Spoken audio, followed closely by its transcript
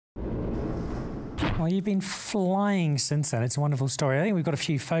Well, you've been flying since then. It's a wonderful story. I think we've got a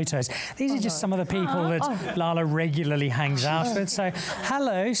few photos. These are just some of the people that Lalla regularly hangs out with. So,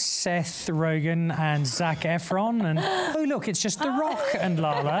 hello, Seth, Rogen and Zac Efron. And, oh, look, it's just The Rock and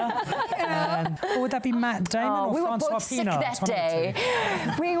Lalla. Or would that be Matt Damon or we Francois were both sick Pienaar? that day.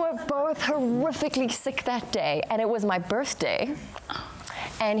 We were both horrifically sick that day. And it was my birthday.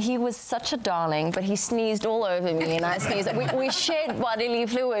 And he was such a darling, but he sneezed all over me, and I sneezed. We shared bodily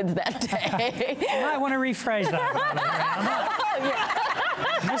fluids that day. You might want to rephrase that.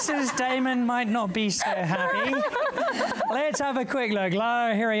 Mrs. Damon might not be so happy. Let's have a quick look.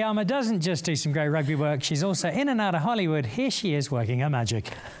 Lalla Hirayama doesn't just do some great rugby work, she's also in and out of Hollywood. Here she is working her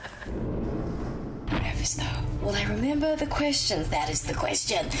magic. Nervous though. Will I remember the questions? That is the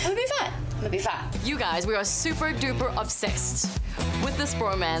question. I'm gonna be fine. I'm gonna be fine. You guys, we are super duper obsessed with this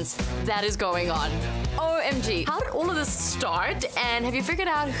bromance that is going on. OMG. How did all of this start? And have you figured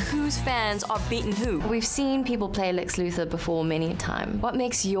out whose fans are beating who? We've seen people play Lex Luthor before many times. What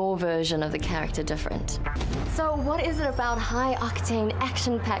makes your version of the character different? So what is it about high-octane,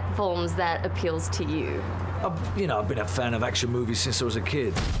 action-packed films that appeals to you? I've been a fan of action movies since I was a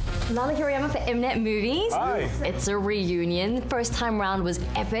kid. Lalla Hirayama for Mnet Movies. Hi. It's a reunion. First time round was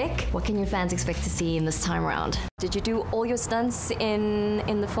epic. What can your fans expect to see in this time round? Did you do all your stunts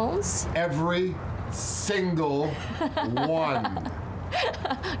in the films? Every single one.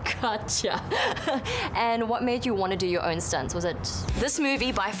 Gotcha. And what made you want to do your own stunts? Was it this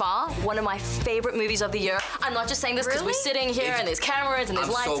movie, by far, one of my favorite movies of the year. I'm not just saying this because we're sitting here and there's cameras and there's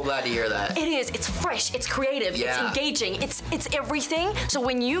lights. I'm so glad to hear that. It is. It's fresh. It's creative. Yeah. It's engaging. It's everything. So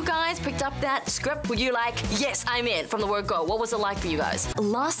when you guys picked up that script, were you like, yes, I'm in from the word go? What was it like for you guys?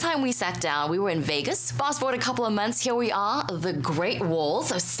 Last time we sat down, we were in Vegas. Fast forward a couple of months, here we are, the Great Wall.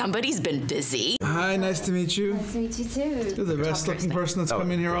 So somebody's been busy. Hi, nice to meet you. Nice to meet you too. You're the best looking person that's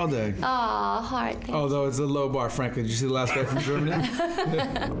come in here all day. Aw, Hart. Although it's a low bar, frankly. Did you see the last guy from Germany? Okay,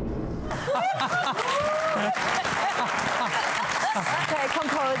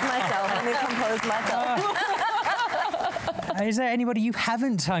 compose myself. Let me compose myself. Is there anybody you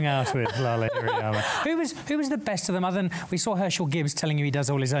haven't hung out with, Lalla Hirayama? Who was the best of them? Other than we saw Herschel Gibbs telling you he does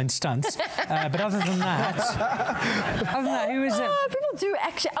all his own stunts, but other than that, who is it? People do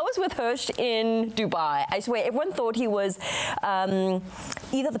actually. I was with Hirsch in Dubai. I swear, everyone thought he was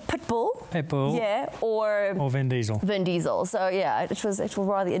either the Pitbull, yeah, or Vin Diesel. Vin Diesel. So yeah, it was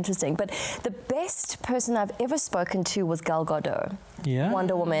rather interesting. But the best person I've ever spoken to was Gal Gadot,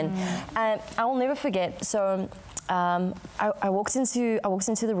 Wonder Woman, and I will never forget. So. I walked into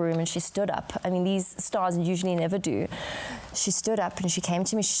the room and she stood up. I mean, these stars usually never do. She stood up and she came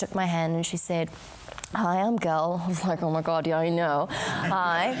to me, she shook my hand and she said, "Hi, I'm Gal." I was like, oh my God, yeah, I know.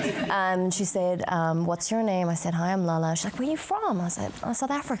 Hi. She said, what's your name? I said, hi, I'm Lalla. She's like, where are you from? I said, oh,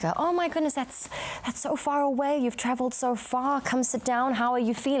 South Africa. Oh my goodness, that's so far away. You've traveled so far. Come sit down. How are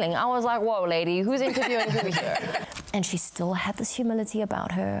you feeling? I was like, whoa, lady, who's interviewing who here? And she still had this humility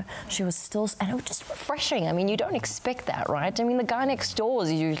about her. She was still, and it was just refreshing. I mean, you don't expect that, right? I mean, the guy next door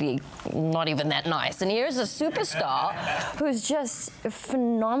is usually not even that nice. And here's a superstar who's just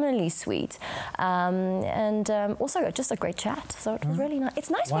phenomenally sweet. And also just a great chat. So it was really nice. It's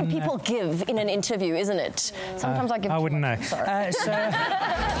nice when people give in an interview, isn't it? Sometimes I give. I wouldn't know. Sorry.